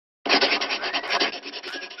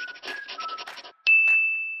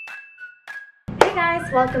Hi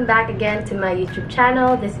guys! Welcome back again to my YouTube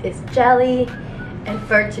channel. This is Jelly, and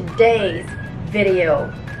for today's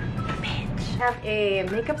video, I have a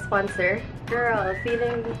makeup sponsor. Girl,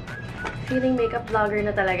 feeling makeup vlogger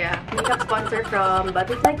na talaga. Makeup sponsor from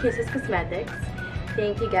Butterfly Kisses Cosmetics.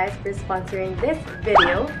 Thank you guys for sponsoring this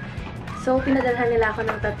video. So, pinadalhan nila ako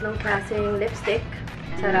ng 3 klaseng lipstick.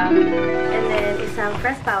 Sarap. And then, isang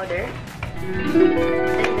pressed powder.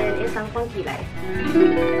 And then, isang pangkilay.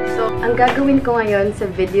 So, ang gagawin ko ngayon sa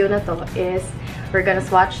video na to is we're gonna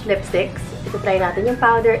swatch lipsticks. Ito-try natin yung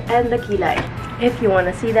powder and the kilay. If you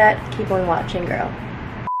wanna see that, keep on watching, girl.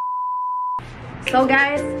 So,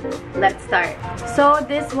 guys, let's start. So,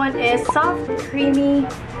 this one is Soft Creamy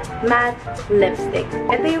Matte Lipstick.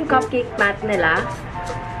 Ito yung cupcake matte nila.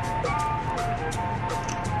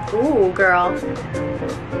 Ooh, girl.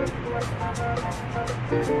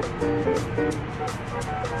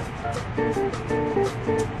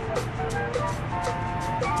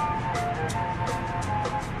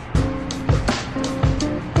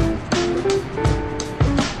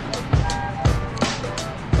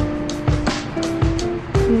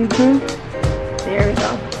 There we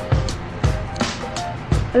go.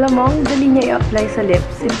 Alam mo, ang dali niya i-apply sa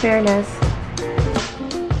lips, in fairness.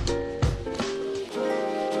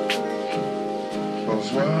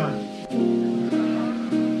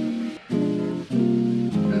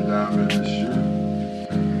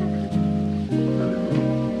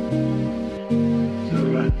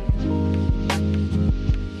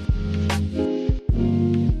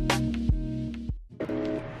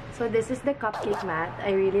 So, this is the cupcake matte.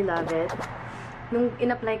 I really love it. Nung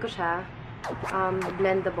in-apply ko siya,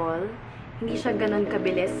 blendable. Hindi siya ganun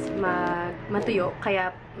kabilis matuyo,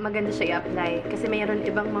 kaya maganda siya i-apply. Kasi mayroon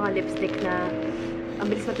ibang mga lipstick na ang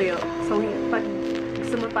bilis matuyo. So, pag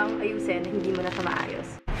gusto mo pang ayusin, hindi mo na siya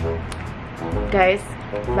maayos. Guys,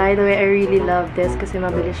 by the way, I really love this kasi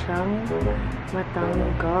mabilis siyang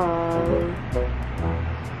matanggal.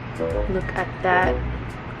 Look at that.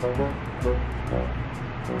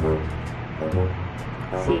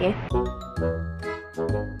 See?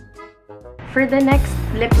 For the next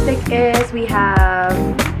lipstick is we have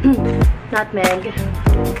Nutmeg.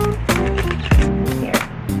 Here.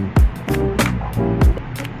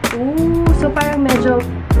 Ooh, so parang medyo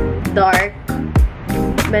dark.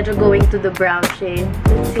 Medyo going to the brown shade.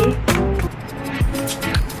 Let's see.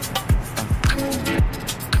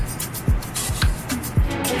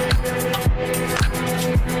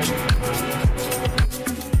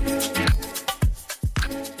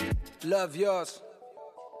 Love yours.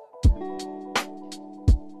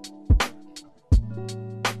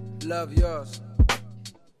 Love yours.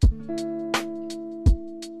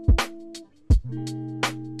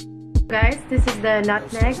 Guys, this is the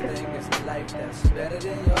Nutmeg.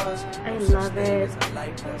 I love it.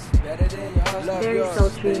 Very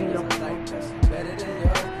sultry in look.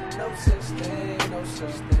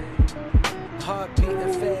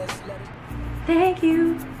 Thank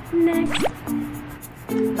you. Next.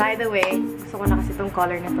 By the way, gusto ko na kasi itong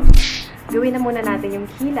color na to. Gawin na muna natin yung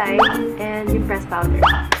kilay and yung pressed powder.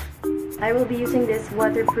 I will be using this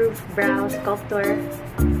waterproof brow sculptor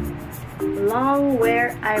long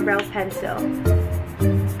wear eyebrow pencil.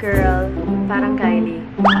 Girl, parang Kylie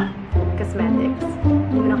Cosmetics.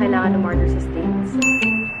 Hindi mo na kailangan umorder sa States.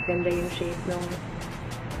 Ganda yung shape nung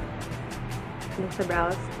sa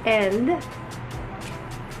brows. And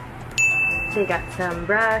they got some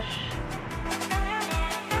brush.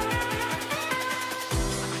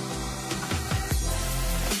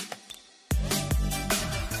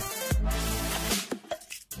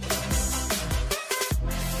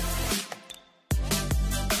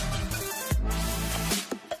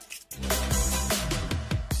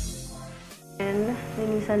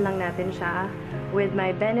 Linisan lang natin siya with my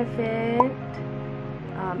Benefit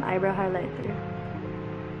eyebrow highlighter.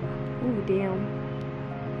 Ooh, damn.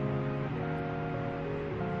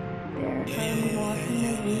 There. Para mag-wash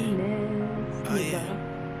na linis. Diba?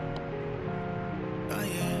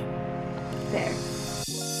 There.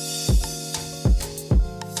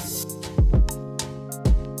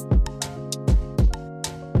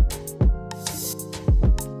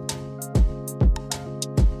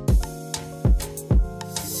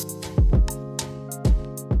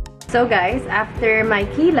 So guys, after my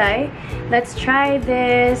kilay, let's try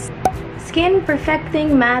this Skin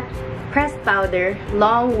Perfecting Matte Pressed Powder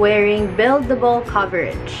Long Wearing Buildable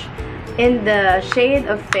Coverage in the shade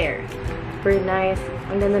of Fair. Very nice.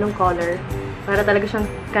 Ang ganda ng color. Para talaga siyang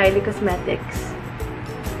Kylie Cosmetics.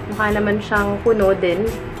 Mukha naman siyang puno din.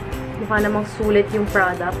 Mukha namang sulit yung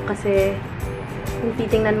product kasi kung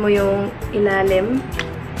titingnan mo yung ilalim,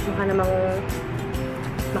 mukha namang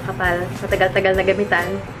makapal, matagal-tagal na gamitan.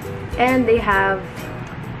 And they have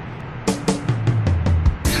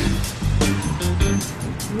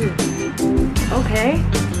okay.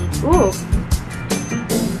 Ooh.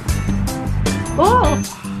 Oh,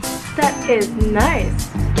 that is nice.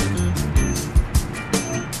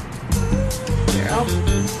 Girl.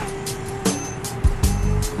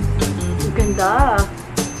 Ganda.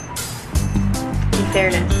 In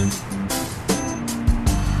fairness.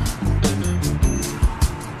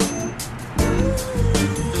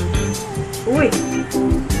 Uy.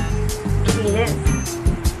 Kinis.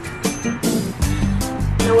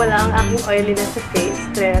 Nawala ang aking oiliness sa face.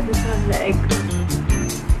 Kaya sa leg.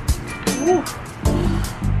 Ooh.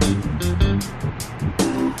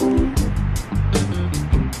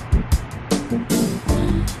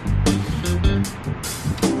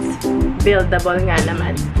 Buildable nga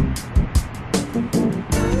naman.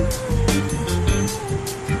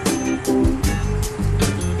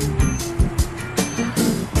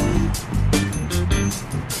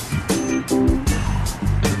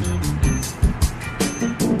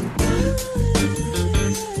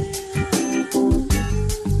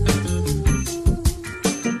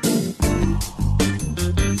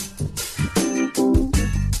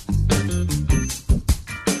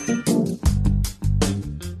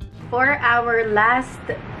 For our last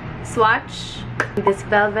swatch, this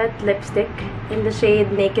velvet lipstick in the shade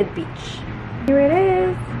Naked Beach. Here it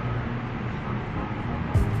is.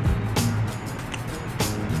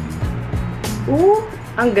 Ooh,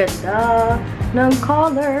 ang ganda ng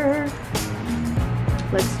color.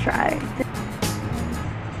 Let's try.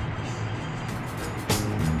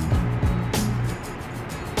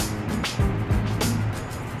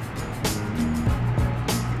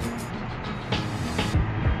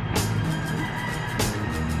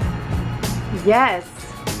 Yes.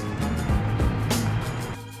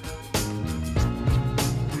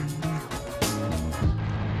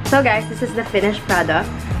 So guys, this is the finished product.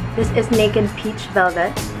 This is Naked Peach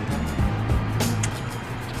Velvet.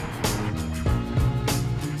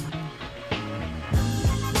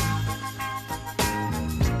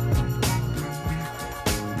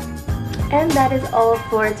 And that is all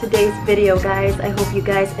for today's video, guys. I hope you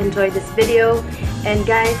guys enjoyed this video. And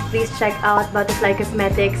guys, please check out Butterfly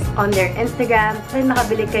Cosmetics on their Instagram. Para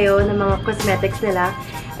makabili kayo ng mga cosmetics nila.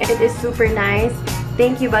 And it is super nice.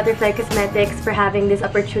 Thank you, Butterfly Cosmetics, for having this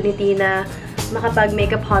opportunity na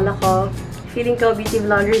makapag-makeup haul ako. Feeling ko beauty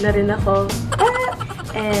vlogger na rin ako.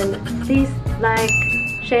 And please like,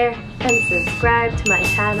 share, and subscribe to my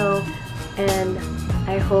channel. And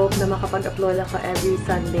I hope na makapag-upload ako every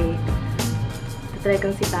Sunday. Try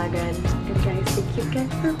kong sipagan. And guys, thank you guys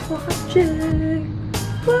for watching.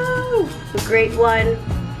 Wow! A great one.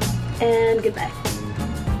 And goodbye.